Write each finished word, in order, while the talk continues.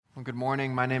Well, good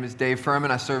morning. My name is Dave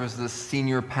Furman. I serve as the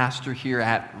senior pastor here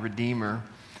at Redeemer.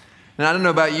 And I don't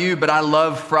know about you, but I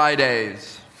love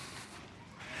Fridays.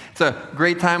 It's a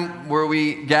great time where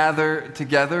we gather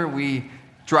together. We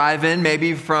drive in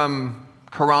maybe from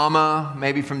Karama,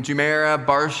 maybe from Jumeirah,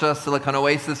 Barsha, Silicon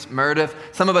Oasis, Mirdif.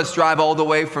 Some of us drive all the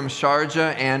way from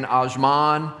Sharjah and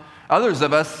Ajman. Others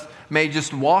of us may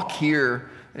just walk here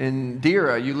in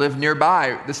Deira. You live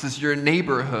nearby. This is your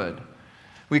neighborhood.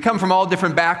 We come from all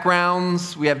different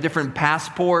backgrounds. We have different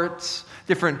passports,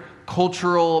 different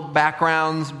cultural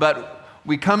backgrounds, but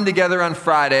we come together on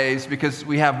Fridays because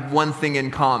we have one thing in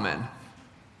common,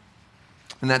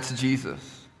 and that's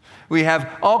Jesus. We have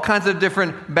all kinds of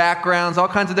different backgrounds, all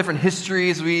kinds of different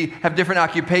histories. We have different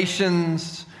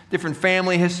occupations, different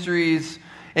family histories,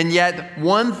 and yet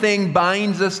one thing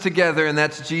binds us together, and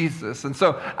that's Jesus. And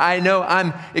so I know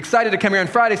I'm excited to come here on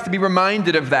Fridays to be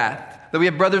reminded of that we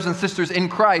have brothers and sisters in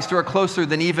Christ who are closer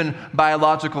than even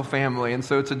biological family. And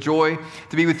so it's a joy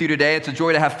to be with you today. It's a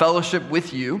joy to have fellowship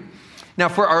with you. Now,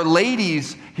 for our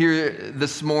ladies here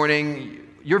this morning,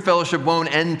 your fellowship won't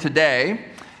end today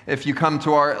if you come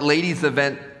to our ladies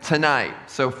event tonight.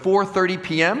 So 4:30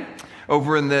 p.m.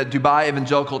 over in the Dubai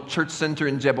Evangelical Church Center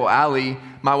in Jebel Ali,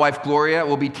 my wife Gloria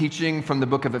will be teaching from the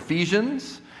book of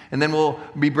Ephesians. And then we'll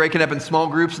be breaking up in small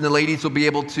groups, and the ladies will be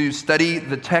able to study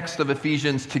the text of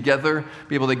Ephesians together,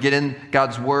 be able to get in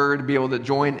God's Word, be able to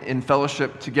join in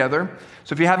fellowship together.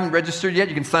 So if you haven't registered yet,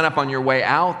 you can sign up on your way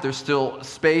out. There's still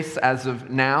space as of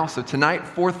now. So tonight,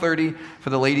 4:30 for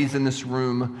the ladies in this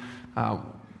room.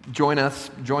 Join us,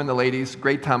 join the ladies.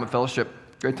 Great time of fellowship,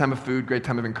 great time of food, great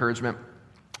time of encouragement.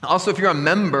 Also, if you're a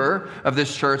member of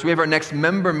this church, we have our next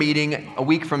member meeting a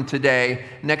week from today,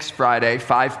 next Friday,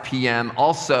 5 p.m.,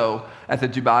 also at the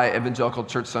Dubai Evangelical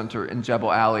Church Center in Jebel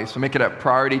Ali. So make it a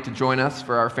priority to join us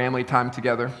for our family time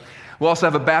together. We'll also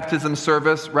have a baptism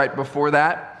service right before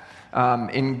that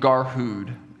in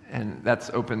Garhoud, and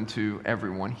that's open to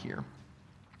everyone here.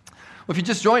 Well, if you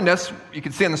just joined us, you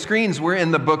can see on the screens, we're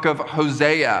in the book of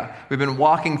Hosea. We've been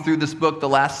walking through this book the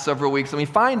last several weeks, and we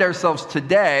find ourselves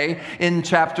today in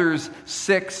chapters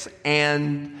 6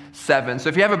 and 7. So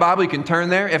if you have a Bible, you can turn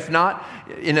there. If not,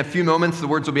 in a few moments, the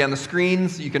words will be on the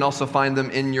screens. You can also find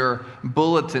them in your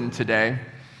bulletin today.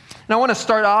 And I want to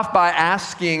start off by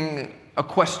asking a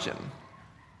question.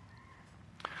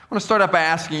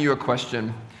 You a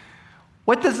question.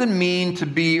 What does it mean to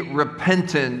be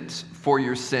repentant for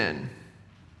your sin?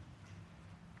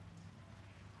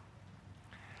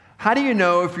 How do you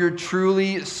know if you're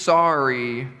truly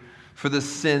sorry for the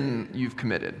sin you've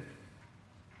committed?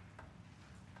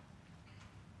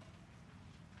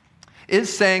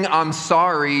 Is saying I'm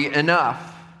sorry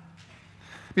enough?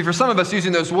 I mean, for some of us,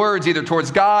 using those words either towards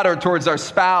God or towards our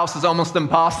spouse is almost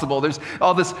impossible. There's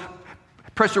all this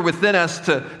pressure within us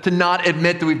to not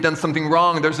admit that we've done something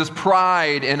wrong. There's this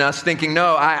pride in us thinking,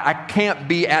 no, I can't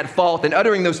be at fault. And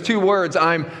uttering those two words,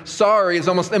 I'm sorry, is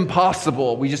almost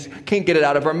impossible. We just can't get it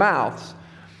out of our mouths.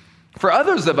 For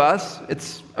others of us,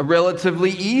 it's a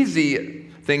relatively easy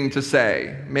thing to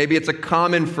say. Maybe it's a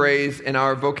common phrase in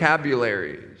our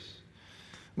vocabularies.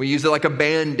 We use it like a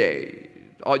Band-Aid.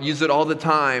 I'll use it all the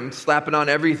time, slap it on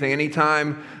everything,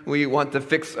 anytime we want to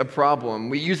fix a problem.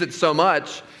 We use it so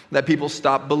much that people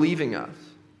stop believing us.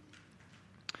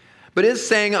 But is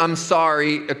saying I'm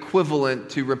sorry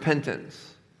equivalent to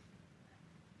repentance?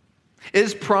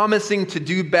 Is promising to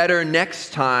do better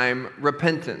next time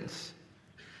repentance?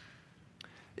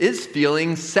 Is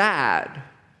feeling sad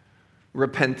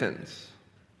repentance?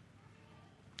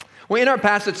 Well, in our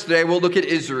passage today, we'll look at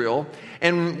Israel,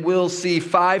 and we'll see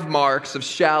 5 marks of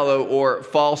shallow or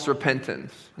false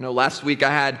repentance. I know last week I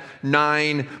had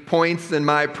 9 points in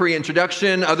my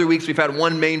pre-introduction. Other weeks we've had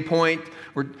 1 main point.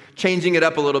 We're changing it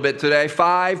up a little bit today.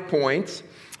 5 points,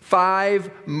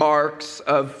 5 marks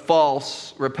of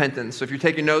false repentance. So if you're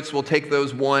taking notes, we'll take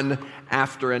those one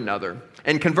after another.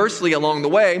 And conversely, along the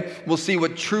way, we'll see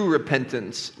what true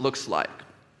repentance looks like.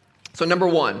 So number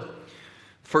 1,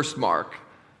 first mark.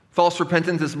 False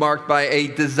repentance is marked by a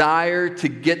desire to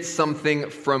get something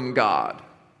from God.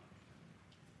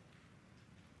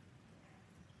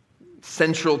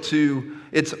 Central to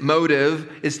its motive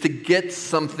is to get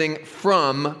something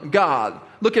from God.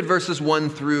 Look at verses 1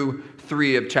 through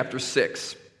 3 of chapter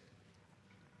 6.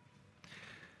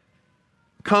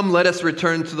 Come, let us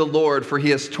return to the Lord, for he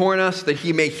has torn us that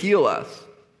he may heal us.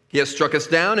 He has struck us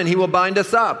down, and he will bind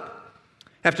us up.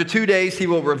 After 2 days, he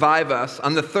will revive us.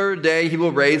 On the 3rd day, he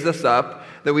will raise us up,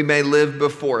 that we may live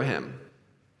before him.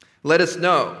 Let us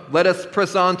know. Let us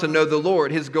press on to know the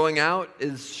Lord. His going out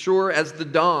is sure as the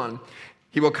dawn.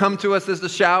 He will come to us as the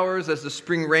showers, as the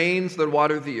spring rains that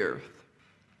water the earth.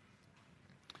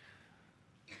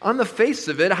 on the face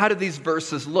of it, how do these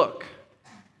verses look?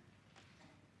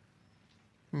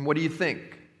 What do you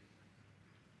think?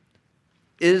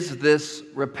 Is this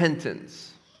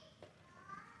repentance?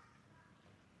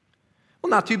 Well,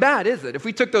 not too bad, is it? If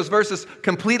we took those verses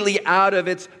completely out of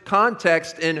its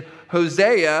context in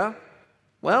Hosea,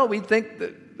 well, we'd think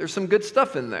that there's some good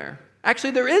stuff in there.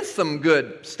 Actually, there is some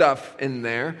good stuff in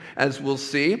there, as we'll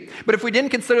see. But if we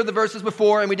didn't consider the verses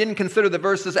before and we didn't consider the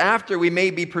verses after, we may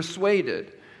be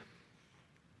persuaded.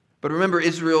 But remember,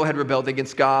 Israel had rebelled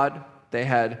against God. They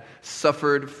had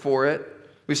suffered for it.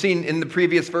 We've seen in the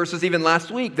previous verses, even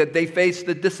last week, that they faced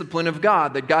the discipline of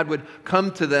God, that God would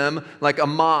come to them like a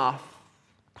moth,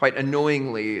 quite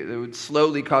annoyingly. That would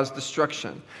slowly cause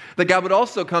destruction. That God would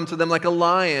also come to them like a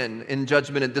lion in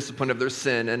judgment and discipline of their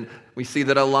sin. And we see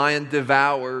that a lion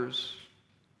devours,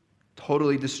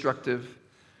 totally destructive.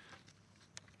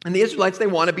 And the Israelites, they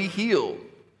want to be healed.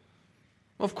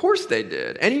 Well, of course they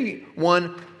did.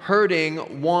 Anyone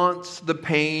hurting wants the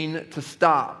pain to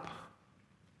stop.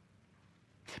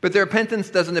 But their repentance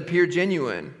doesn't appear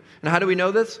genuine. And how do we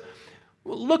know this?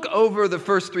 Well, look over the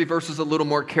first 3 verses a little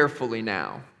more carefully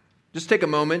now. Just take a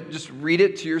moment, just read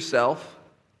it to yourself.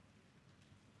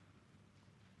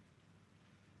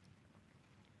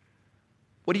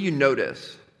 What do you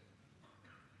notice?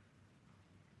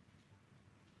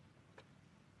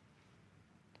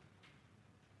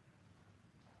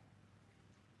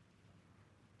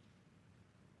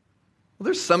 Well,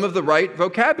 there's some of the right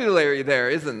vocabulary there,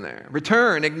 isn't there?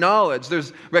 Return, acknowledge.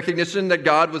 There's recognition that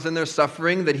God was in their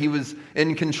suffering, that he was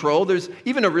in control. There's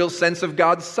even a real sense of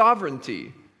God's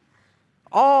sovereignty.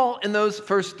 All in those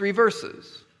first 3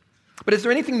 verses. But is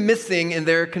there anything missing in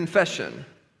their confession?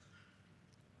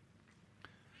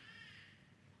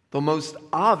 The most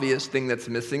obvious thing that's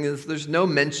missing is there's no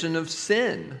mention of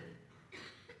sin.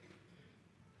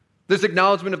 There's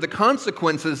acknowledgement of the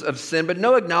consequences of sin, but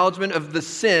no acknowledgement of the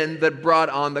sin that brought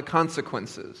on the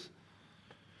consequences.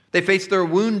 They face their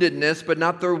woundedness, but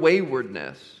not their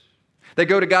waywardness. They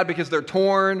go to God because they're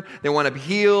torn, they want to be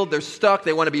healed, they're stuck,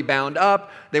 they want to be bound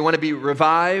up, they want to be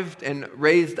revived and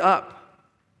raised up.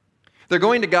 They're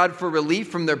going to God for relief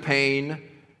from their pain,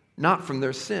 not from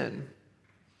their sin.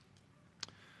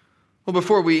 Well,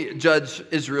 before we judge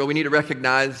Israel, we need to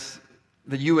recognize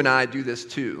that you and I do this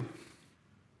too.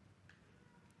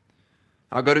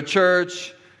 I'll go to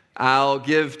church, I'll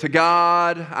give to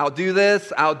God, I'll do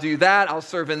this, I'll do that, I'll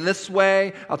serve in this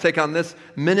way, I'll take on this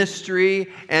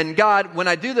ministry, and God, when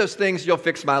I do those things, you'll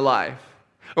fix my life.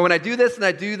 Or when I do this and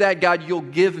I do that, God, you'll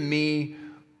give me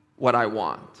what I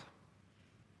want.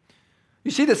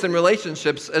 You see this in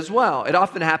relationships as well. It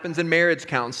often happens in marriage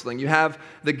counseling. You have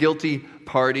the guilty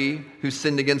party who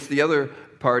sinned against the other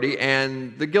party,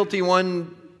 and the guilty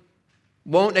one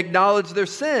won't acknowledge their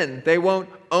sin. They won't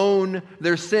own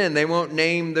their sin. They won't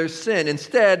name their sin.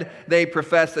 Instead, they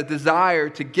profess a desire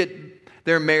to get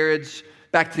their marriage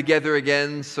back together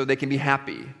again so they can be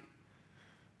happy.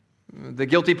 The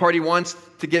guilty party wants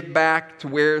to get back to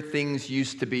where things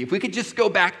used to be. If we could just go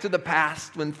back to the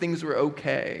past when things were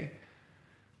okay.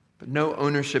 But no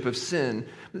ownership of sin.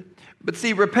 But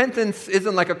see, repentance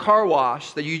isn't like a car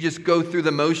wash that you just go through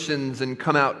the motions and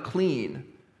come out clean.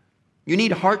 You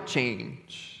need heart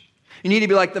change. You need to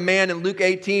be like the man in Luke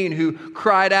 18 who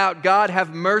cried out, "God,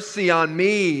 have mercy on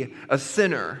me, a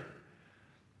sinner."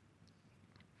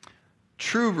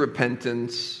 True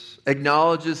repentance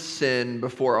acknowledges sin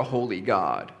before a holy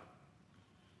God.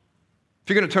 If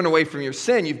you're going to turn away from your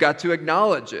sin, you've got to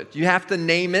acknowledge it. You have to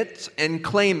name it and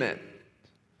claim it.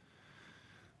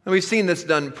 And we've seen this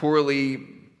done poorly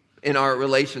in our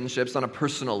relationships on a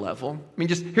personal level. I mean,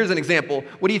 just here's an example.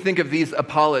 What do you think of these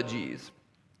apologies?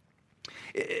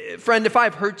 Friend, if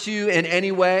I've hurt you in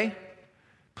any way,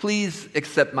 please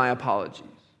accept my apologies.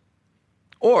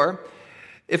 Or,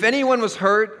 if anyone was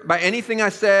hurt by anything I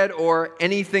said or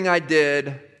anything I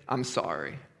did, I'm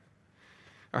sorry.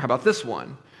 Or how about this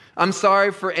one? I'm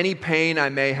sorry for any pain I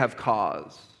may have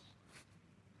caused.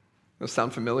 Those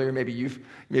sound familiar? Maybe you've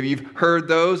heard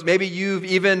those. Maybe you've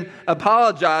even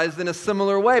apologized in a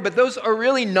similar way. But those are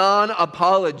really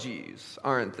non-apologies,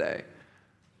 aren't they?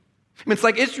 I mean, it's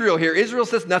like Israel here. Israel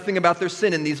says nothing about their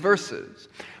sin in these verses.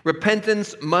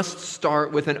 Repentance must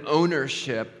start with an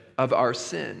ownership of our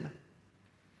sin.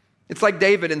 It's like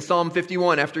David in Psalm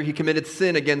 51 after he committed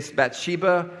sin against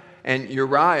Bathsheba and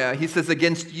Uriah. He says,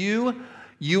 "Against you,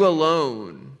 you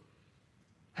alone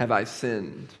have I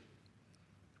sinned."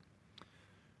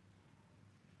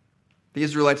 The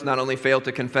Israelites not only failed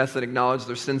to confess and acknowledge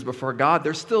their sins before God,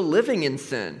 they're still living in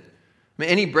sin. I mean,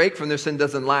 any break from their sin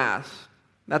doesn't last.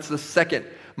 That's the second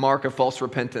mark of false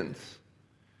repentance.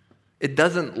 It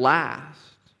doesn't last.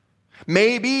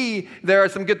 Maybe there are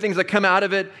some good things that come out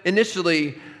of it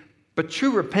initially, but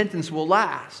true repentance will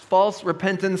last. False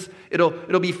repentance,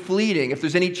 it'll be fleeting. If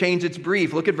there's any change, it's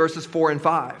brief. Look at verses 4 and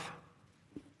 5.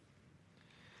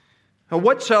 Now,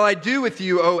 what shall I do with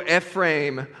you, O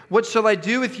Ephraim? What shall I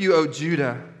do with you, O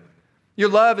Judah? Your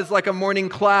love is like a morning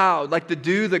cloud, like the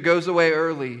dew that goes away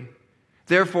early.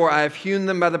 Therefore, I have hewn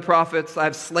them by the prophets, I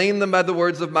have slain them by the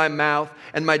words of my mouth,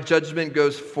 and my judgment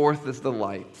goes forth as the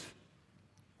light.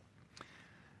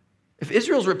 If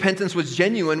Israel's repentance was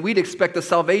genuine, we'd expect a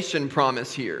salvation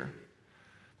promise here.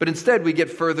 But instead, we get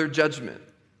further judgment.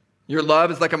 Your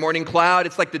love is like a morning cloud.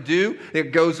 It's like the dew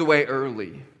that goes away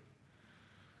early.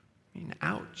 I mean,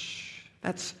 ouch.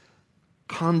 That's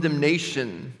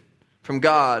condemnation from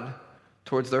God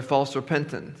towards their false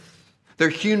repentance. They're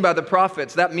hewn by the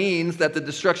prophets. That means that the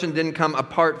destruction didn't come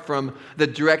apart from the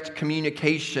direct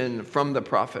communication from the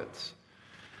prophets.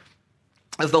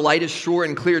 As the light is sure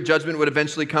and clear, judgment would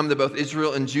eventually come to both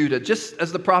Israel and Judah, just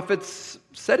as the prophets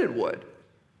said it would.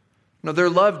 No, their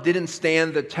love didn't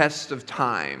stand the test of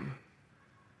time.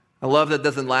 A love that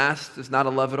doesn't last is not a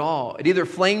love at all. It either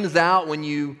flames out when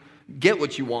you get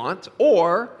what you want,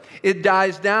 or it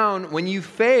dies down when you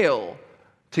fail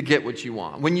to get what you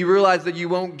want, when you realize that you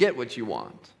won't get what you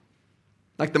want.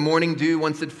 Like the morning dew,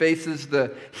 once it faces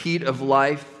the heat of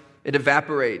life, it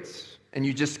evaporates, and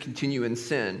you just continue in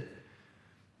sin.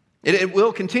 It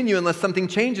will continue unless something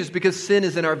changes, because sin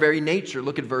is in our very nature.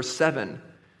 Look at verse 7.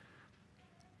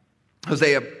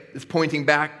 Hosea is pointing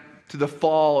back to the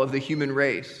fall of the human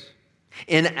race.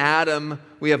 In Adam,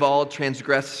 we have all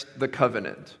transgressed the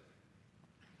covenant.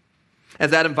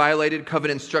 As Adam violated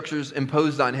covenant structures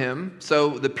imposed on him,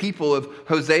 so the people of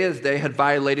Hosea's day had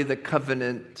violated the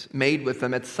covenant made with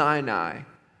them at Sinai.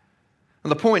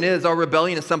 And the point is, our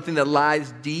rebellion is something that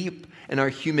lies deep in our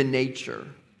human nature.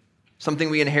 Something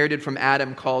we inherited from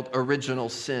Adam called original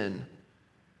sin.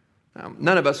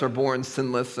 None of us are born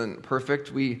sinless and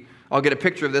perfect. We all get a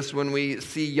picture of this when we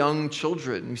see young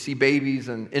children. We see babies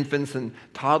and infants and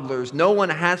toddlers. No one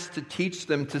has to teach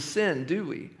them to sin, do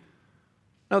we?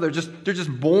 No, they're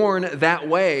just born that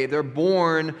way. They're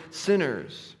born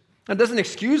sinners. That doesn't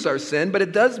excuse our sin, but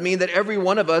it does mean that every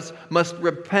one of us must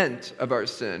repent of our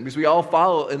sin, because we all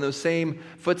follow in those same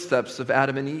footsteps of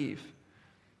Adam and Eve.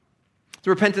 So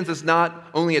repentance is not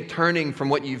only a turning from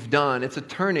what you've done, it's a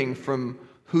turning from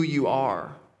who you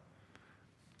are.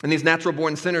 And these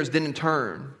natural-born sinners didn't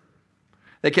turn.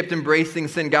 They kept embracing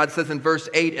sin. God says in verse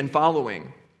 8 and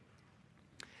following,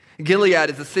 Gilead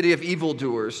is a city of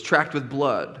evildoers, tracked with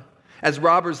blood. As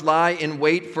robbers lie in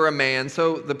wait for a man,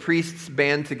 so the priests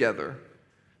band together.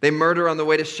 They murder on the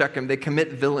way to Shechem. They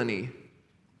commit villainy.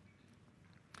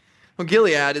 Well,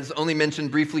 Gilead is only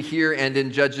mentioned briefly here and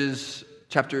in Judges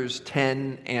chapters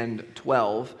 10 and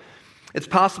 12. It's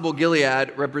possible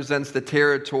Gilead represents the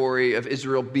territory of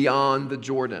Israel beyond the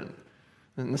Jordan.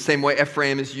 In the same way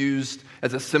Ephraim is used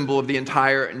as a symbol of the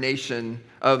entire nation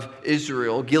of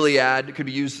Israel, Gilead could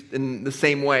be used in the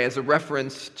same way as a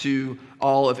reference to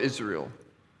all of Israel.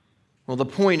 Well, the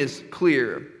point is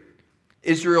clear.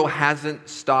 Israel hasn't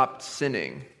stopped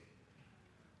sinning.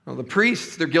 Well, the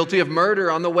priests, they're guilty of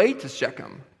murder on the way to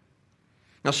Shechem.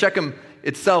 Now, Shechem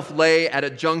itself lay at a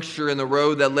juncture in the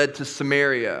road that led to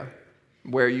Samaria,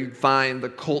 where you'd find the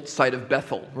cult site of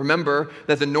Bethel. Remember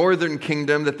that the northern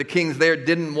kingdom, that the kings there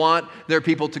didn't want their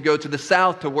people to go to the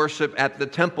south to worship at the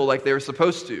temple like they were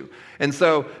supposed to. And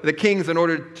so the kings, in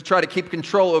order to try to keep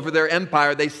control over their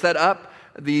empire, they set up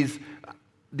these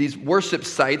worship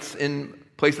sites in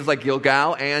places like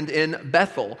Gilgal and in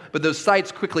Bethel. But those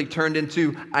sites quickly turned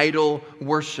into idol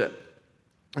worship.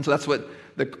 And so that's what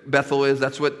the Bethel is.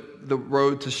 That's what the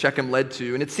road to Shechem led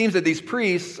to. And it seems that these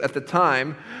priests at the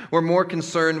time were more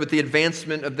concerned with the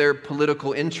advancement of their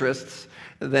political interests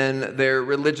than their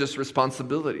religious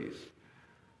responsibilities.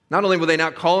 Not only were they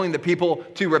not calling the people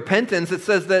to repentance, it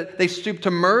says that they stooped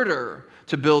to murder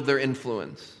to build their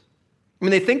influence. I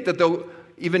mean, they think that they'll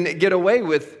even get away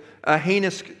with a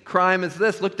heinous crime as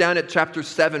this. Look down at chapter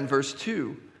 7, verse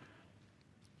 2.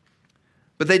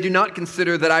 But they do not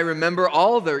consider that I remember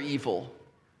all their evil.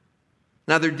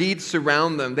 Now their deeds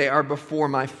surround them. They are before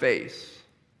my face.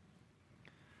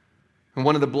 And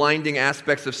one of the blinding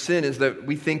aspects of sin is that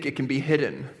we think it can be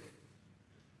hidden.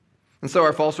 And so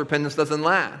our false repentance doesn't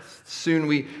last. Soon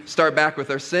we start back with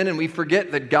our sin and we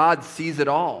forget that God sees it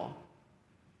all.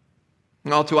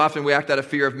 And all too often we act out of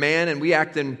fear of man, and we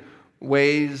act in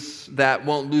ways that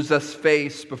won't lose us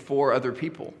face before other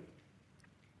people.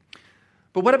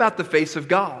 But what about the face of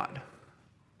God?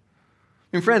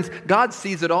 I mean, friends, God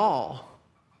sees it all.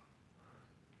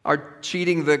 Our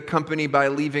cheating the company by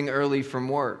leaving early from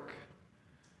work.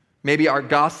 maybe our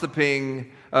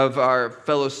gossiping of our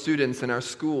fellow students in our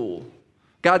school.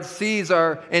 God sees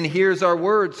and hears our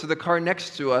words to the car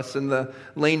next to us and the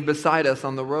lane beside us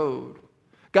on the road.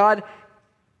 God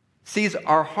sees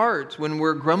our heart when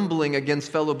we're grumbling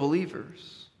against fellow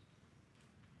believers.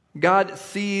 God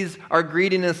sees our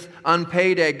greediness on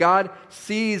payday. God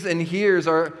sees and hears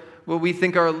what we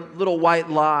think are little white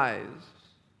lies.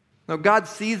 Now, God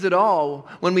sees it all.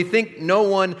 When we think no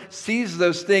one sees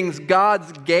those things,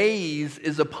 God's gaze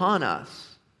is upon us.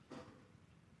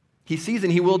 He sees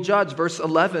and he will judge. Verse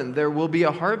 11, there will be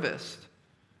a harvest.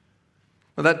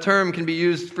 Well, that term can be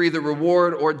used for either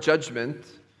reward or judgment.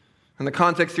 And the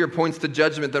context here points to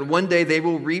judgment, that one day they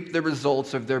will reap the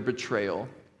results of their betrayal.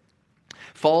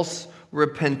 False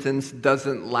repentance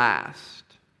doesn't last.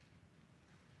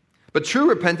 But true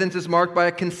repentance is marked by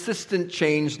a consistent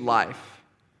changed life.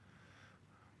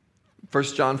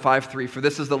 1 John 5:3, for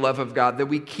this is the love of God, that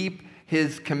we keep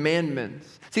his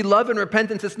commandments. See, love and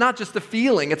repentance, it's not just a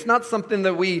feeling. It's not something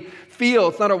that we feel.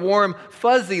 It's not a warm,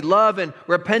 fuzzy love and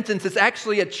repentance. It's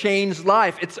actually a changed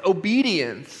life. It's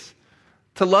obedience.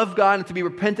 To love God and to be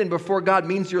repentant before God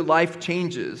means your life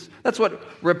changes. That's what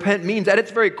repent means. At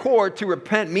its very core, to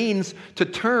repent means to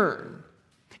turn.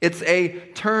 It's a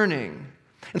turning.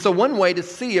 And so one way to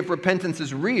see if repentance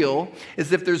is real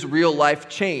is if there's real life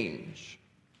change.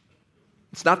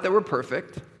 It's not that we're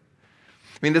perfect. I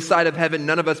mean, this side of heaven,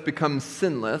 none of us become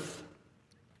sinless.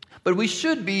 But we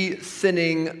should be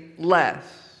sinning less.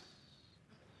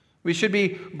 We should be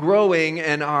growing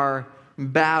in our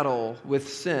battle with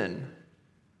sin.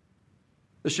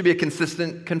 There should be a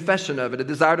consistent confession of it, a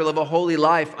desire to live a holy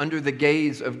life under the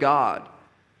gaze of God.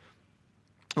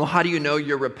 Well, how do you know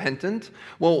you're repentant?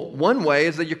 Well, one way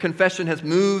is that your confession has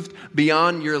moved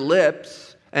beyond your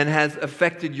lips and has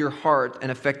affected your heart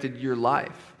and affected your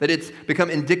life. That it's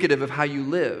become indicative of how you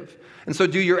live. And so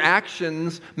do your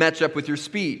actions match up with your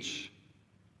speech?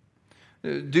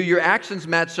 Do your actions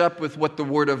match up with what the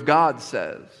Word of God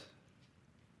says?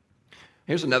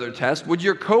 Here's another test. Would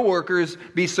your coworkers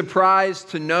be surprised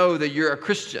to know that you're a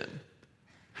Christian?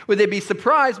 Would they be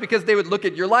surprised because they would look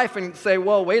at your life and say,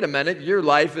 well, wait a minute, your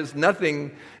life is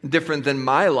nothing different than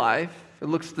my life. It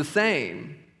looks the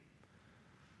same.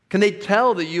 Can they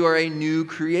tell that you are a new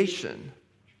creation?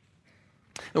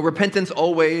 Now, repentance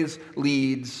always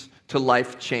leads to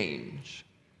life change.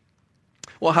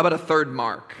 Well, how about a third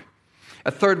mark?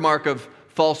 A third mark of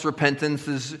false repentance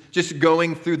is just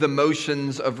going through the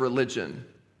motions of religion.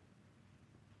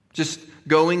 Just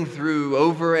going through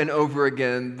over and over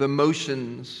again the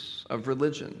motions of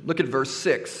religion. Look at verse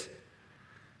 6.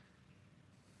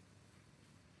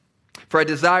 For I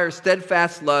desire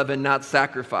steadfast love and not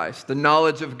sacrifice, the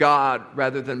knowledge of God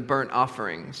rather than burnt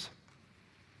offerings.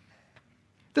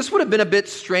 This would have been a bit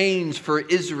strange for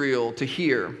Israel to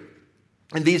hear.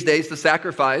 In these days, the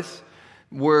sacrifice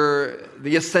were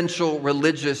the essential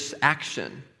religious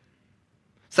action.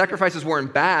 Sacrifices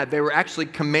weren't bad, they were actually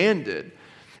commanded.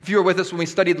 If you were with us when we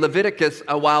studied Leviticus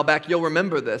a while back, you'll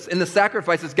remember this. In the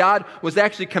sacrifices, God was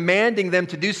actually commanding them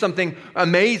to do something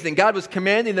amazing. God was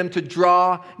commanding them to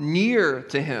draw near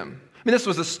to him. I mean, this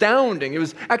was astounding. It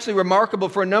was actually remarkable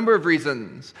for a number of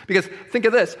reasons. Because think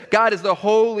of this. God is the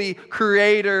holy,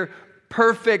 creator,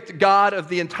 perfect God of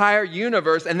the entire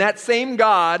universe. And that same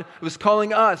God was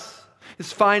calling us,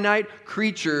 his finite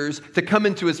creatures, to come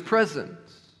into his presence.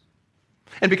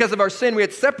 And because of our sin, we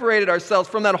had separated ourselves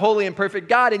from that holy and perfect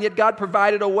God, and yet God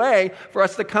provided a way for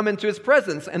us to come into his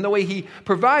presence. And the way he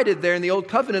provided there in the Old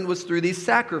Covenant was through these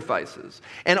sacrifices.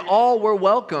 And all were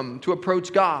welcome to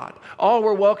approach God. All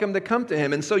were welcome to come to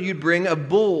him. And so you'd bring a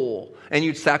bull and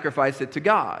you'd sacrifice it to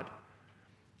God.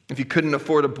 If you couldn't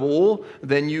afford a bull,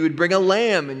 then you would bring a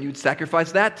lamb and you'd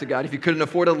sacrifice that to God. If you couldn't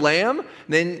afford a lamb,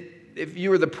 then if you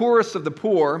were the poorest of the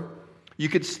poor, you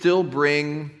could still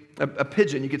bring a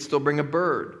pigeon, you could still bring a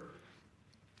bird.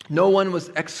 No one was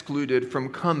excluded from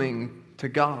coming to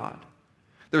God.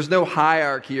 There's no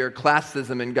hierarchy or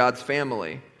classism in God's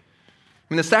family. I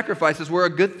mean, the sacrifices were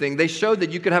a good thing. They showed that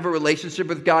you could have a relationship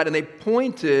with God, and they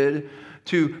pointed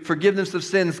to forgiveness of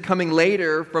sins coming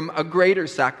later from a greater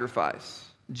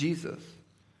sacrifice, Jesus.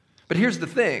 But here's the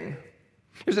thing.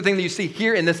 Here's the thing that you see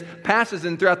here in this passage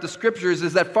and throughout the scriptures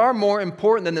is that far more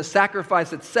important than the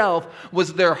sacrifice itself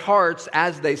was their hearts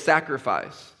as they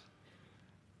sacrificed.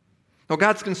 Now,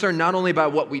 God's concerned not only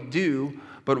about what we do,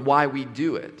 but why we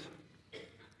do it.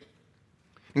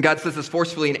 And God says this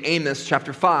forcefully in Amos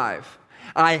chapter 5.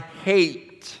 I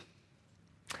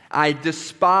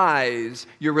despise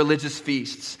your religious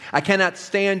feasts. I cannot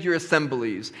stand your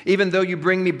assemblies. Even though you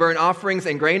bring me burnt offerings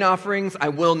and grain offerings, I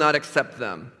will not accept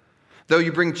them. Though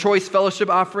you bring choice fellowship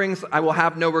offerings, I will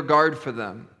have no regard for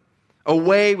them.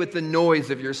 Away with the noise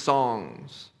of your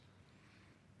songs.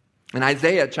 In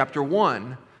Isaiah chapter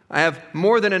 1, I have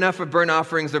more than enough of burnt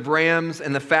offerings of rams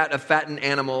and the fat of fattened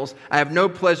animals. I have no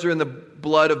pleasure in the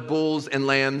blood of bulls and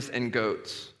lambs and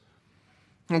goats.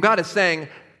 And God is saying,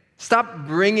 stop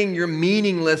bringing your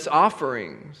meaningless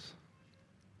offerings.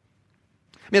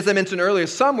 As I mentioned earlier,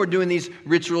 some were doing these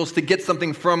rituals to get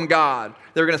something from God.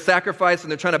 They were going to sacrifice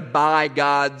and they're trying to buy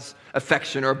God's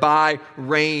affection or buy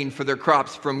rain for their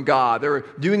crops from God. They were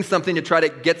doing something to try to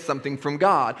get something from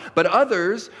God. But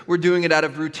others were doing it out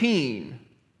of routine.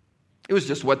 It was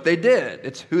just what they did.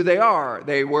 It's who they are.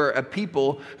 They were a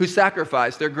people who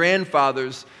sacrificed. Their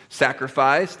grandfathers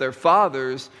sacrificed. Their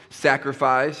fathers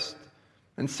sacrificed.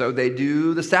 And so they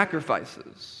do the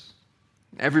sacrifices.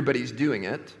 Everybody's doing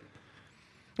it.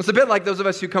 It's a bit like those of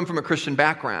us who come from a Christian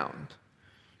background.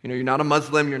 You're not a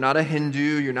Muslim, you're not a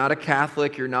Hindu, you're not a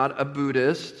Catholic, you're not a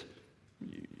Buddhist.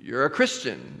 You're a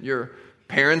Christian. Your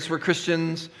parents were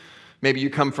Christians. Maybe you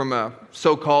come from a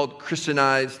so-called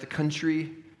Christianized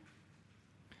country.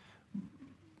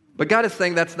 But God is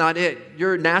saying that's not it.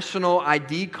 Your national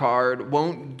ID card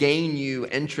won't gain you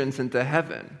entrance into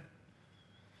heaven.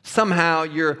 Somehow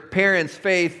your parents'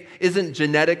 faith isn't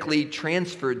genetically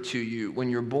transferred to you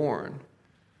when you're born.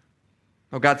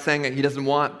 No, God's saying that He doesn't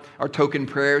want our token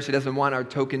prayers. He doesn't want our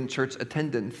token church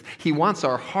attendance. He wants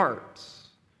our hearts.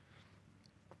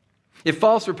 If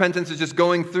false repentance is just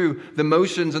going through the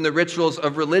motions and the rituals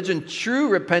of religion, true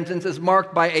repentance is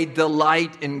marked by a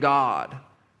delight in God.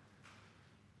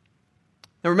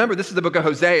 Now remember, this is the book of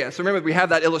Hosea. So remember, we have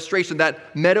that illustration,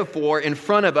 that metaphor in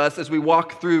front of us as we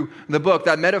walk through the book,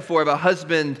 that metaphor of a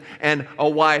husband and a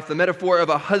wife, the metaphor of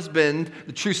a husband,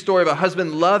 the true story of a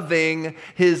husband loving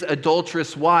his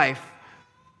adulterous wife,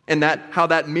 and how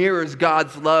that mirrors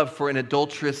God's love for an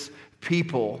adulterous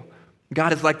people.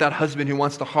 God is like that husband who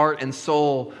wants the heart and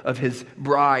soul of his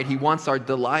bride. He wants our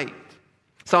delight.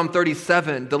 Psalm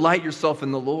 37, delight yourself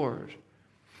in the Lord.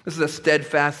 This is a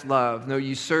steadfast love. No,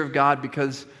 you serve God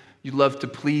because you love to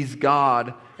please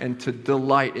God and to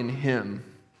delight in Him.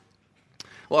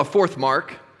 Well, a fourth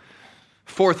mark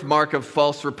of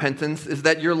false repentance is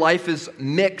that your life is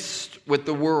mixed with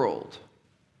the world.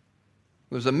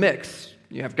 There's a mix.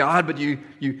 You have God, but you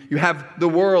have the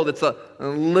world. It's a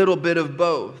little bit of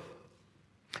both.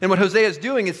 And what Hosea is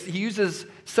doing is he uses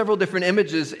several different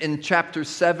images in chapter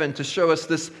 7 to show us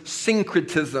this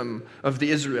syncretism of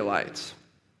the Israelites.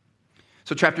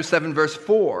 So chapter 7, verse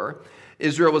 4,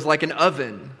 Israel was like an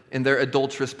oven in their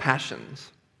adulterous passions.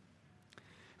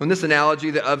 In this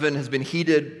analogy, the oven has been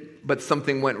heated, but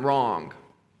something went wrong.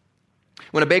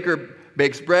 When a baker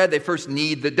bakes bread, they first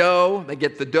knead the dough, they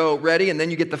get the dough ready, and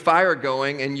then you get the fire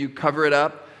going, and you cover it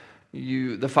up.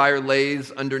 The fire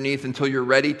lays underneath until you're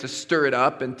ready to stir it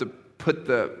up and to put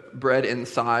the bread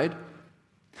inside.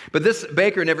 But this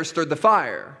baker never stirred the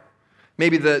fire.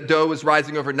 Maybe the dough was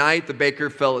rising overnight, the baker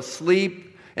fell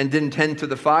asleep and didn't tend to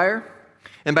the fire.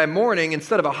 And by morning,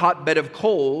 instead of a hot bed of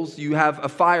coals, you have a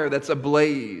fire that's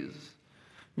ablaze.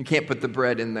 You can't put the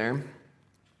bread in there.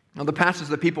 Now, the pastors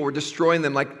of the people were destroying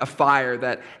them like a fire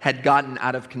that had gotten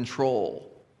out of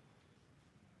control.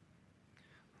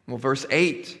 Well, verse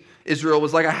 8, Israel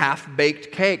was like a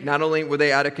half-baked cake. Not only were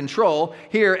they out of control,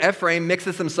 here Ephraim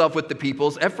mixes himself with the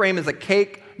peoples. Ephraim is a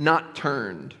cake not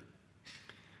turned.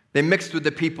 They mixed with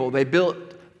the people. They built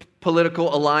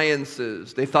political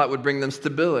alliances they thought would bring them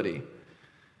stability.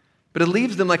 But it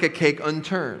leaves them like a cake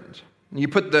unturned. You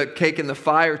put the cake in the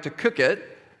fire to cook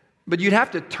it, but you'd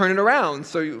have to turn it around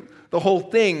so the whole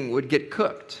thing would get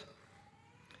cooked.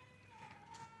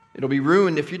 It'll be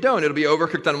ruined if you don't. It'll be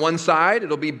overcooked on one side.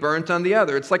 It'll be burnt on the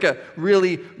other. It's like a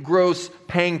really gross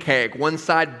pancake. One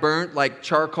side burnt like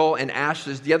charcoal and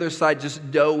ashes. The other side just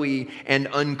doughy and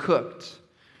uncooked.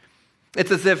 It's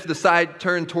as if the side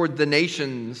turned toward the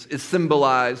nations is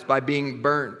symbolized by being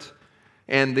burnt,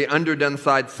 and the underdone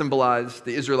side symbolized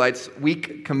the Israelites'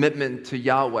 weak commitment to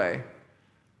Yahweh.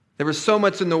 There was so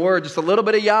much in the word, just a little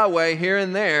bit of Yahweh here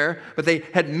and there, but they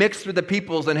had mixed with the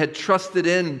peoples and had trusted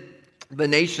in the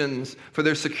nations for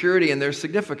their security and their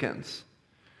significance.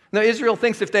 Now, Israel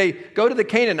thinks if they go to the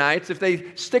Canaanites, if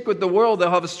they stick with the world, they'll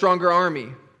have a stronger army.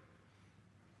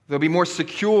 They'll be more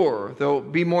secure. They'll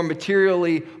be more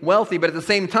materially wealthy. But at the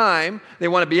same time, they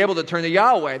want to be able to turn to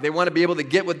Yahweh. They want to be able to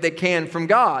get what they can from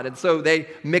God. And so they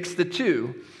mix the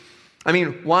two. I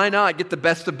mean, why not get the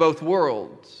best of both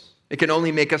worlds? It can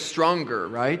only make us stronger,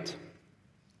 right?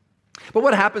 But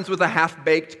what happens with a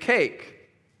half-baked cake?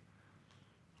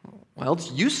 Well,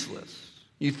 it's useless.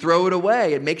 You throw it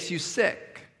away. It makes you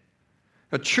sick.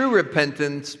 A true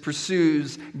repentance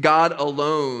pursues God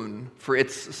alone for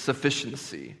its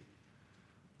sufficiency.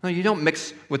 No, you don't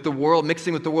mix with the world.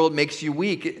 Mixing with the world makes you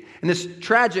weak. And this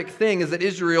tragic thing is that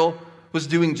Israel was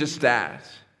doing just that.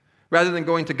 Rather than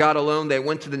going to God alone, they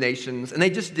went to the nations, and they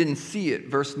just didn't see it.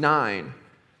 Verse 9,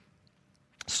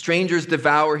 strangers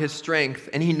devour his strength,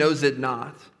 and he knows it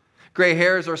not. Gray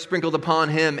hairs are sprinkled upon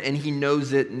him, and he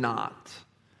knows it not.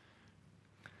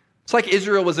 It's like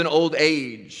Israel was in old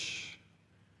age,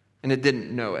 and it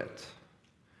didn't know it.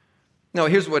 No,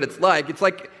 here's what it's like. It's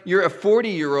like you're a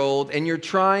 40-year-old, and you're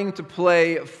trying to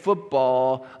play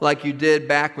football like you did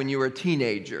back when you were a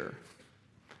teenager.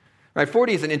 Right,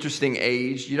 40 is an interesting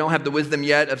age. You don't have the wisdom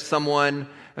yet of someone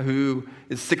who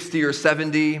is 60 or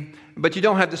 70, but you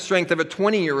don't have the strength of a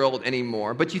 20-year-old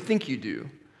anymore, but you think you do.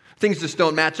 Things just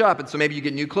don't match up, and so maybe you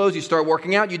get new clothes, you start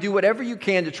working out, you do whatever you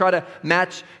can to try to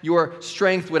match your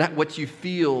strength with what you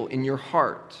feel in your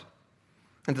heart.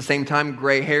 At the same time,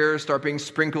 gray hairs start being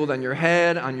sprinkled on your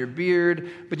head, on your beard,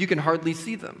 but you can hardly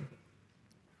see them.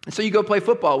 And so you go play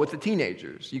football with the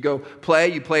teenagers. You go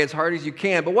play, you play as hard as you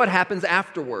can, but what happens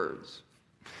afterwards?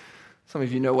 Some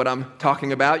of you know what I'm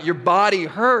talking about. Your body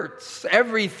hurts.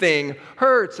 Everything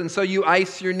hurts. And so you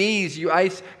ice your knees, you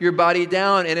ice your body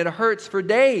down, and it hurts for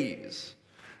days.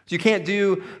 You can't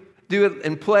do it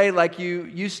and play like you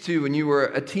used to when you were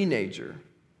a teenager.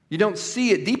 You don't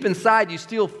see it. Deep inside, you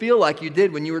still feel like you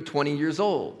did when you were 20 years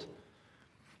old.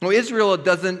 Well, Israel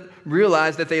doesn't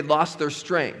realize that they lost their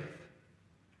strength.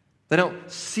 They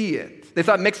don't see it. They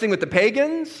thought mixing with the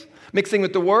pagans, mixing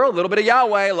with the world, a little bit of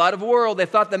Yahweh, a lot of world. They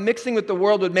thought that mixing with the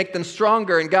world would make them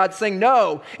stronger. And God's saying,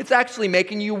 no, it's actually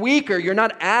making you weaker. You're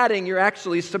not adding, you're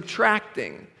actually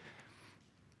subtracting.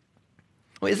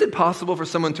 Well, is it possible for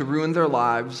someone to ruin their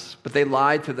lives, but they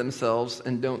lie to themselves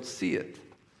and don't see it?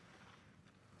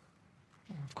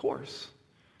 Of course.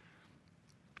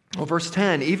 Well, verse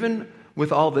 10, even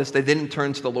with all this, they didn't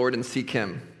turn to the Lord and seek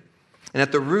him. And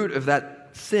at the root of that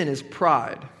sin is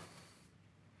pride.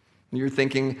 You're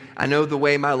thinking, I know the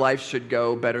way my life should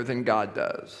go better than God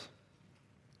does.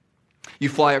 You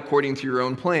fly according to your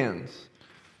own plans.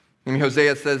 And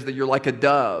Hosea says that you're like a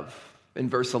dove in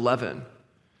verse 11.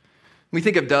 We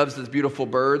think of doves as beautiful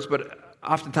birds, but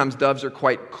oftentimes doves are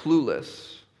quite clueless.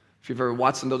 If you've ever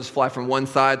watched them, they'll just fly from one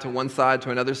side to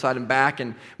another side and back.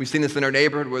 And we've seen this in our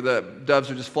neighborhood where the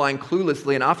doves are just flying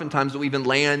cluelessly, and oftentimes they'll even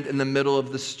land in the middle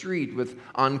of the street with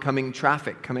oncoming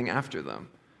traffic coming after them.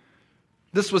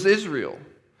 This was Israel.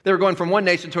 They were going from one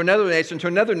nation to another nation to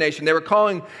another nation. They were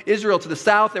calling Israel to the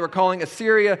south. They were calling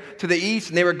Assyria to the east,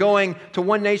 and they were going to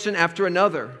one nation after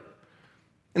another.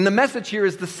 And the message here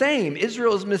is the same.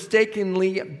 Israel is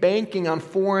mistakenly banking on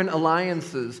foreign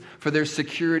alliances for their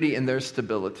security and their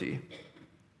stability.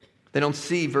 They don't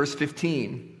see, verse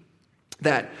 15,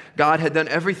 that God had done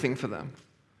everything for them.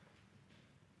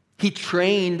 He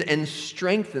trained and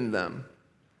strengthened them.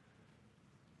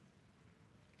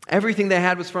 Everything they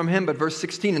had was from him, but verse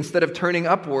 16, instead of turning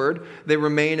upward, they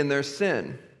remain in their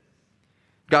sin.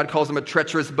 God calls them a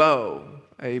treacherous bow,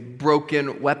 a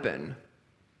broken weapon,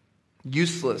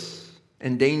 useless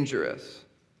and dangerous.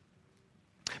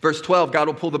 Verse 12, God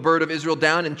will pull the bird of Israel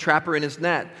down and trap her in his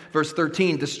net. Verse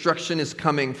 13, destruction is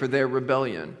coming for their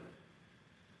rebellion.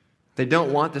 They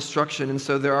don't want destruction, and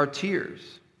so there are tears.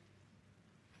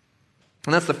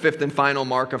 And that's the fifth and final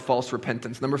mark of false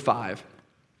repentance. Number 5.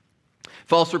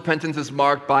 False repentance is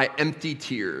marked by empty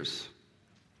tears.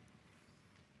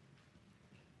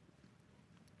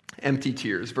 Empty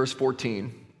tears. Verse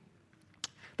 14.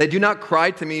 They do not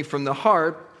cry to me from the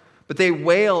heart, but they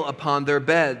wail upon their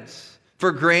beds.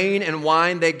 For grain and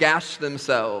wine they gash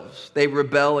themselves. They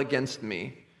rebel against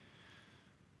me.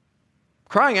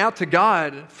 Crying out to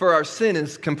God for our sin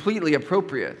is completely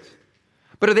appropriate.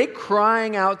 But are they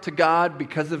crying out to God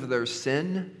because of their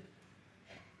sin?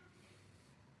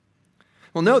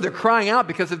 Well, no, they're crying out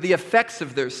because of the effects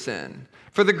of their sin.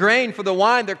 For the grain, for the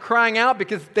wine, they're crying out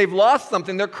because they've lost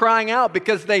something. They're crying out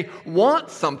because they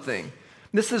want something.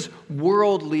 This is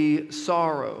worldly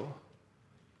sorrow.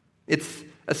 It's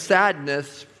a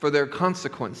sadness for their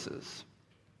consequences.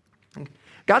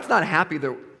 God's not happy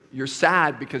that you're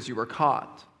sad because you were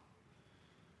caught.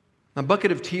 A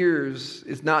bucket of tears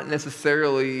is not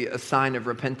necessarily a sign of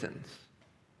repentance.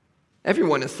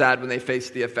 Everyone is sad when they face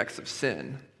the effects of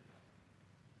sin.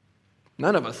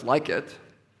 None of us like it.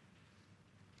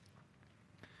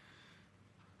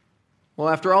 Well,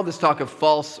 after all this talk of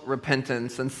false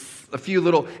repentance and a few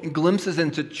little glimpses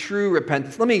into true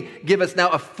repentance, let me give us now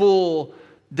a full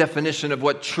definition of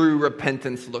what true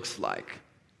repentance looks like.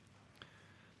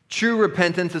 True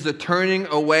repentance is a turning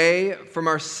away from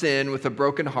our sin with a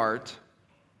broken heart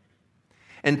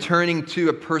and turning to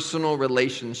a personal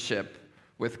relationship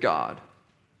with God.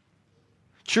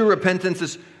 True repentance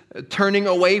is turning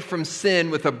away from sin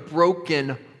with a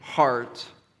broken heart.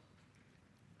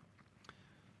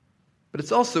 But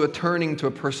it's also a turning to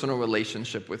a personal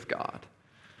relationship with God.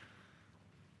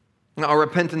 Now, our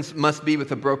repentance must be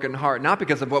with a broken heart, not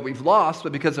because of what we've lost,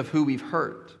 but because of who we've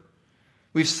hurt.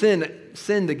 We've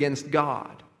sinned against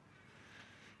God.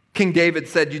 King David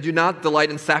said, "You do not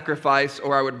delight in sacrifice,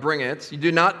 or I would bring it. You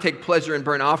do not take pleasure in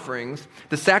burnt offerings.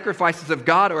 The sacrifices of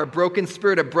God are a broken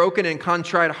spirit, a broken and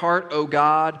contrite heart, O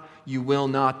God, you will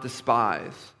not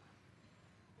despise."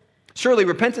 Surely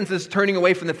repentance is turning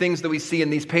away from the things that we see in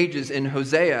these pages in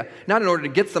Hosea, not in order to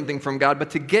get something from God,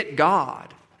 but to get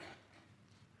God.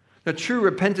 Now, true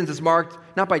repentance is marked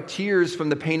not by tears from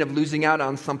the pain of losing out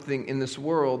on something in this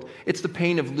world. It's the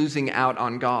pain of losing out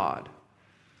on God.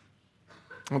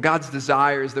 Well, God's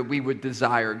desire is that we would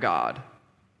desire God.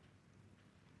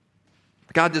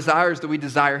 God desires that we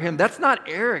desire Him. That's not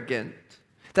arrogant.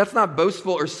 That's not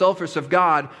boastful or selfish of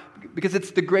God, because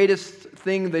it's the greatest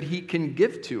thing that He can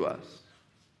give to us.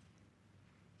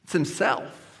 It's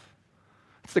Himself.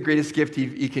 It's the greatest gift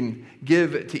He can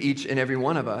give to each and every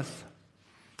one of us.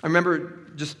 I remember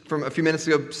just from a few minutes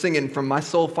ago singing from "My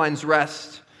Soul Finds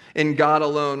Rest in God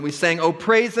Alone." We sang, "Oh,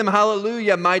 praise Him,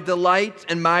 hallelujah, my delight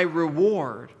and my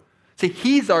reward." See,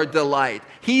 He's our delight.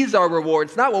 He's our reward.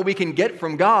 It's not what we can get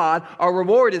from God. Our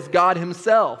reward is God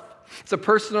Himself. It's a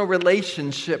personal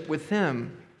relationship with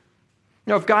Him.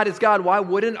 You know, if God is God, why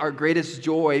wouldn't our greatest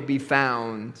joy be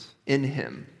found in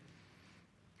Him?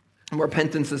 And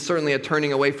repentance is certainly a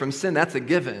turning away from sin. That's a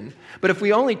given. But if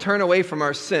we only turn away from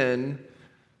our sin,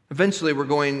 eventually we're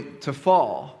going to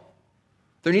fall.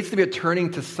 There needs to be a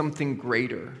turning to something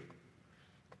greater.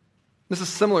 This is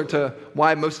similar to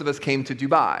why most of us came to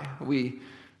Dubai. We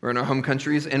were in our home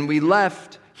countries, and we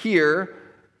left home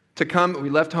to come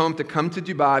to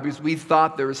Dubai because we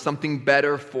thought there was something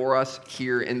better for us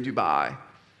here in Dubai. It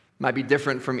might be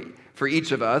different for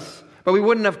each of us, but we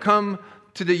wouldn't have come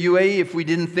to the UAE if we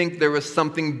didn't think there was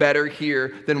something better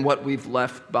here than what we've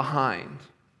left behind.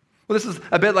 Well, this is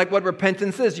a bit like what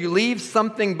repentance is. You leave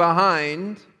something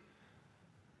behind,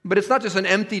 but it's not just an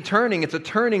empty turning, it's a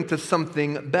turning to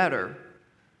something better.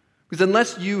 Because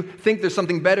unless you think there's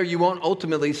something better, you won't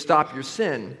ultimately stop your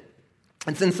sin.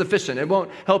 It's insufficient. It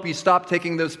won't help you stop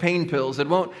taking those pain pills. It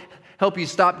won't help you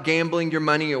stop gambling your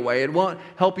money away. It won't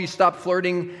help you stop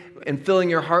flirting and filling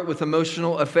your heart with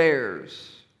emotional affairs.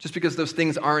 Just because those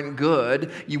things aren't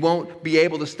good, you won't be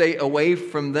able to stay away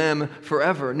from them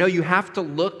forever. No, you have to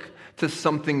look to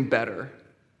something better.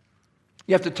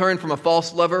 You have to turn from a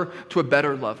false lover to a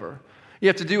better lover. You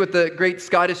have to do what the great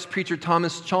Scottish preacher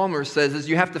Thomas Chalmers says, is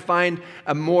you have to find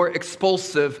a more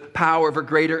expulsive power of a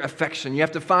greater affection. You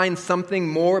have to find something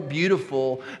more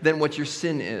beautiful than what your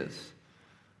sin is.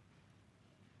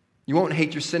 You won't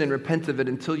hate your sin and repent of it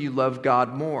until you love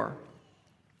God more.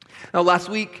 Now, last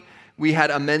week, we had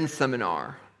a men's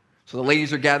seminar. So the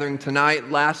ladies are gathering tonight.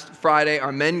 Last Friday,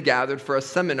 our men gathered for a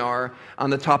seminar on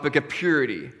the topic of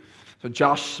purity. So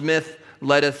Josh Smith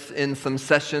led us in some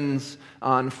sessions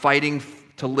on fighting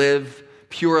to live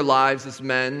pure lives as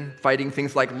men, fighting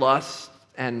things like lust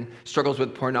and struggles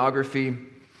with pornography.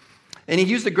 And he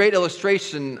used a great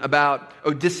illustration about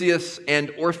Odysseus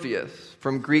and Orpheus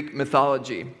from Greek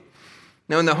mythology.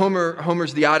 Now, in the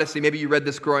Homer's The Odyssey, maybe you read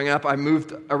this growing up. I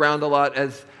moved around a lot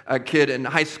as a kid in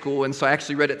high school, and so I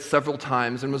actually read it several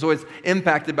times and was always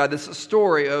impacted by this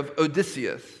story of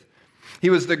Odysseus. He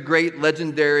was the great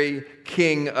legendary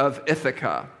king of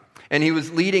Ithaca, and he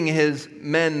was leading his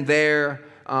men there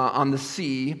on the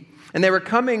sea, and they were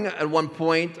coming at one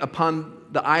point upon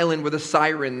the island where the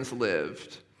Sirens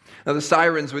lived. Now, the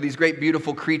Sirens were these great,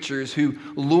 beautiful creatures who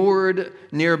lured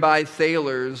nearby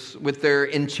sailors with their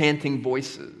enchanting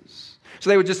voices.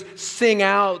 So they would just sing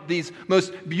out these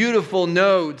most beautiful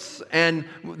notes, and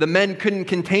the men couldn't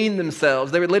contain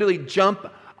themselves. They would literally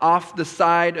jump off the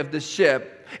side of the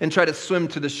ship and try to swim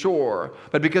to the shore.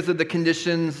 But because of the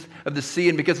conditions of the sea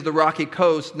and because of the rocky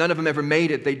coast, none of them ever made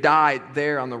it. They died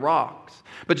there on the rocks.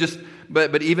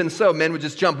 But even so, men would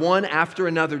just jump one after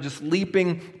another, just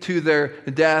leaping to their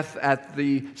death at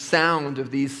the sound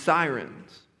of these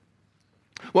sirens.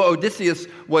 Well, Odysseus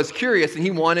was curious, and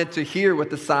he wanted to hear what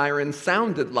the sirens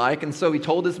sounded like. And so he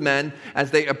told his men,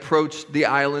 as they approached the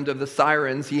island of the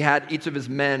Sirens, he had each of his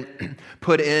men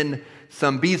put in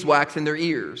some beeswax in their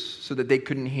ears so that they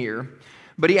couldn't hear.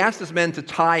 But he asked his men to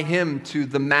tie him to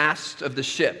the mast of the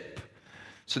ship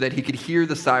so that he could hear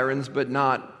the sirens but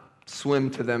not swim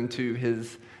to them to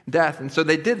his death. And so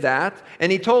they did that,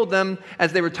 and he told them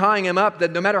as they were tying him up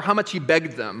that no matter how much he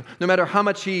begged them, no matter how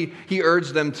much he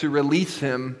urged them to release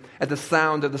him at the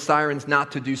sound of the sirens,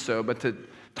 not to do so, but to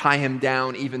tie him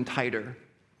down even tighter.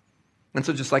 And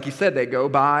so just like he said, they go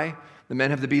by, the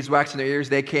men have the beeswax in their ears,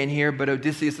 they can't hear, but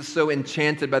Odysseus is so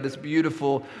enchanted by this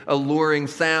beautiful, alluring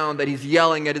sound that he's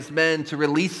yelling at his men to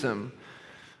release him.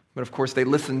 But of course, they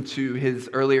listen to his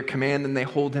earlier command and they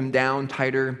hold him down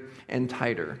tighter and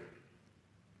tighter.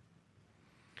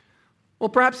 Well,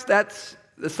 perhaps that's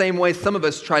the same way some of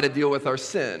us try to deal with our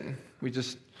sin. We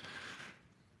just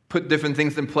put different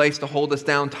things in place to hold us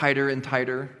down tighter and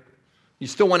tighter. You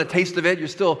still want a taste of it. You're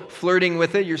still flirting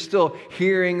with it. You're still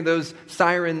hearing those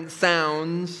siren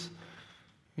sounds.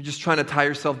 You're just trying to tie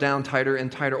yourself down tighter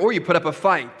and tighter. Or you put up a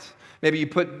fight. Maybe you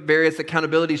put various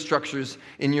accountability structures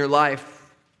in your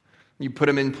life. You put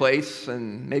them in place,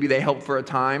 and maybe they help for a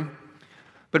time.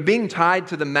 But being tied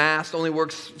to the mast only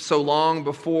works so long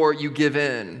before you give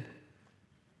in,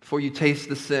 before you taste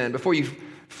the sin, before you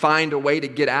find a way to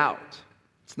get out.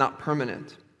 It's not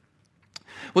permanent.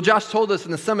 Well, Josh told us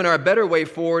in the seminar a better way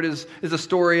forward is a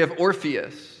story of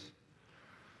Orpheus.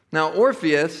 Now,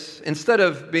 Orpheus, instead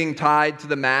of being tied to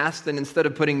the mast and instead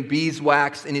of putting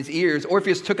beeswax in his ears,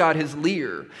 Orpheus took out his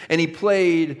lyre and he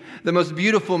played the most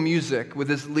beautiful music with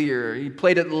his lyre. He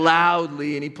played it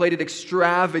loudly and he played it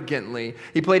extravagantly.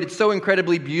 He played it so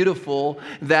incredibly beautiful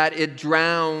that it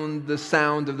drowned the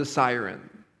sound of the sirens.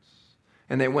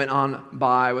 And they went on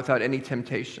by without any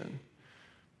temptation.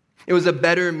 It was a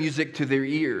better music to their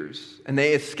ears, and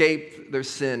they escaped their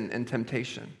sin and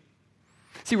temptation.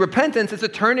 See, repentance is a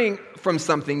turning from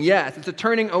something, yes. It's a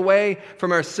turning away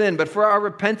from our sin. But for our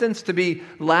repentance to be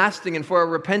lasting and for our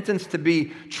repentance to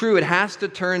be true, it has to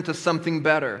turn to something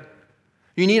better.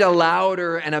 You need a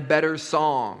louder and a better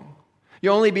song.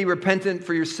 You only be repentant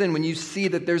for your sin when you see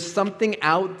that there's something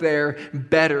out there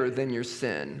better than your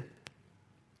sin.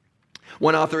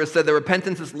 One author has said that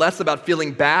repentance is less about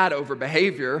feeling bad over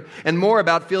behavior and more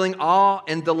about feeling awe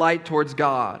and delight towards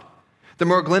God. The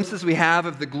more glimpses we have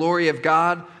of the glory of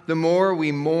God, the more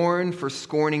we mourn for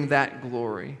scorning that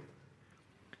glory.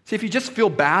 See, if you just feel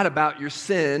bad about your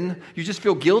sin, you just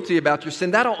feel guilty about your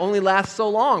sin, that'll only last so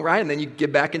long, right? And then you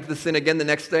get back into the sin again the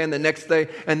next day and the next day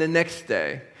and the next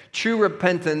day. True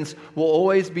repentance will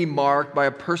always be marked by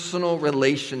a personal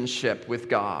relationship with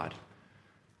God.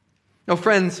 Now,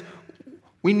 friends,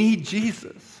 we need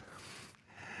Jesus.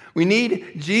 We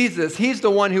need Jesus. He's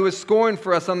the one who was scorned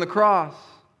for us on the cross.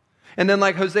 And then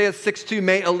like Hosea 6:2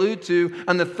 may allude to,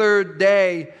 on the third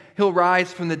day, he'll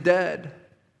rise from the dead.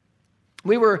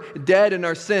 We were dead in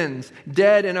our sins,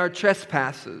 dead in our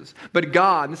trespasses. But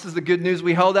God, this is the good news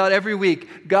we held out every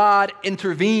week, God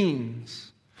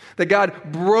intervenes. That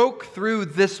God broke through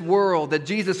this world, that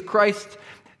Jesus Christ,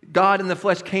 God in the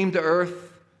flesh, came to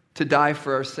earth to die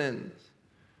for our sins.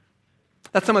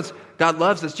 That's how much God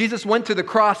loves us. Jesus went to the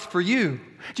cross for you.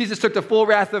 Jesus took the full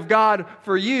wrath of God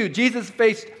for you. Jesus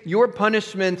faced your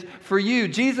punishment for you.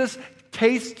 Jesus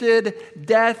tasted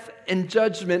death and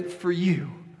judgment for you.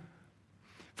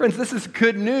 Friends, this is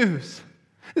good news.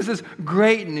 This is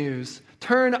great news.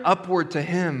 Turn upward to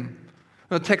Him.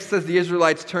 The text says the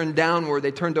Israelites turned downward.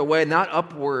 They turned away, not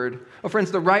upward. Well,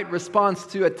 friends, the right response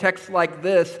to a text like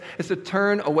this is to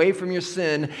turn away from your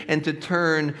sin and to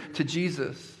turn to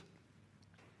Jesus.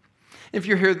 If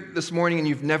you're here this morning and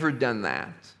you've never done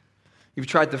that, you've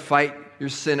tried to fight your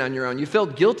sin on your own, you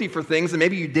felt guilty for things and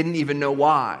maybe you didn't even know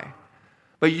why,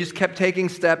 but you just kept taking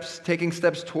steps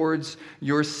towards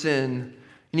your sin,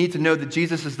 you need to know that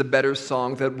Jesus is the better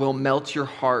song that will melt your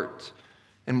heart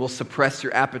and will suppress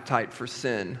your appetite for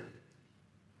sin.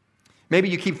 Maybe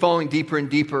you keep falling deeper and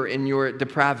deeper in your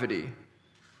depravity.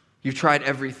 You've tried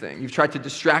everything. You've tried to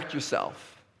distract yourself.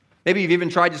 Maybe you've even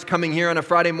tried just coming here on a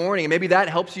Friday morning, and maybe that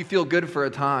helps you feel good for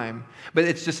a time. But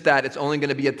it's just that. It's only going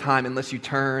to be a time unless you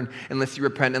turn, unless you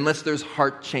repent, unless there's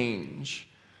heart change,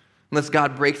 unless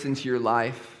God breaks into your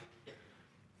life.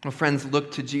 Well, friends,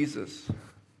 look to Jesus.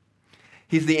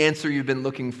 He's the answer you've been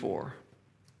looking for.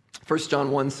 1 John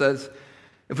 1 says,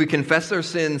 if we confess our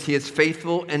sins, He is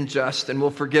faithful and just and will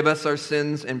forgive us our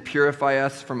sins and purify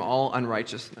us from all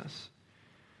unrighteousness.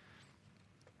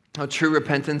 Now, true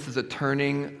repentance is a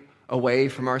turning away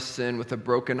from our sin with a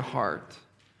broken heart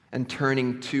and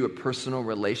turning to a personal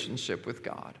relationship with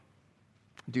God.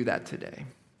 Do that today.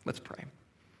 Let's pray.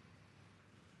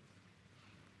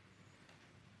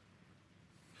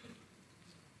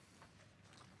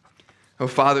 Oh,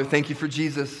 Father, thank you for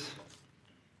Jesus.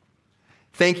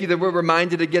 Thank you that we're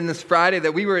reminded again this Friday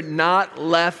that we were not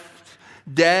left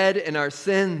dead in our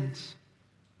sins.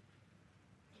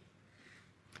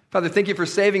 Father, thank you for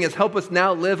saving us. Help us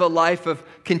now live a life of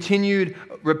continued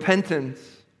repentance.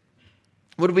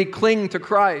 Would we cling to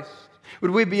Christ?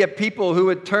 Would we be a people who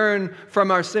would turn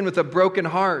from our sin with a broken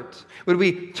heart? Would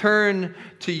we turn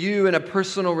to you in a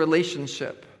personal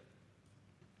relationship?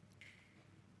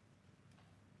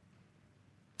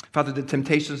 Father, the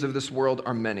temptations of this world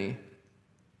are many.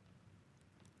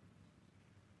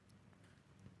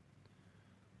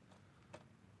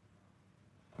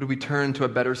 Would we turn to a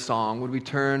better song? Would we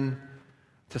turn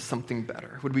to something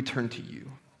better? Would we turn to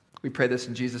you? We pray this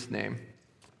in Jesus' name.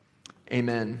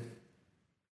 Amen.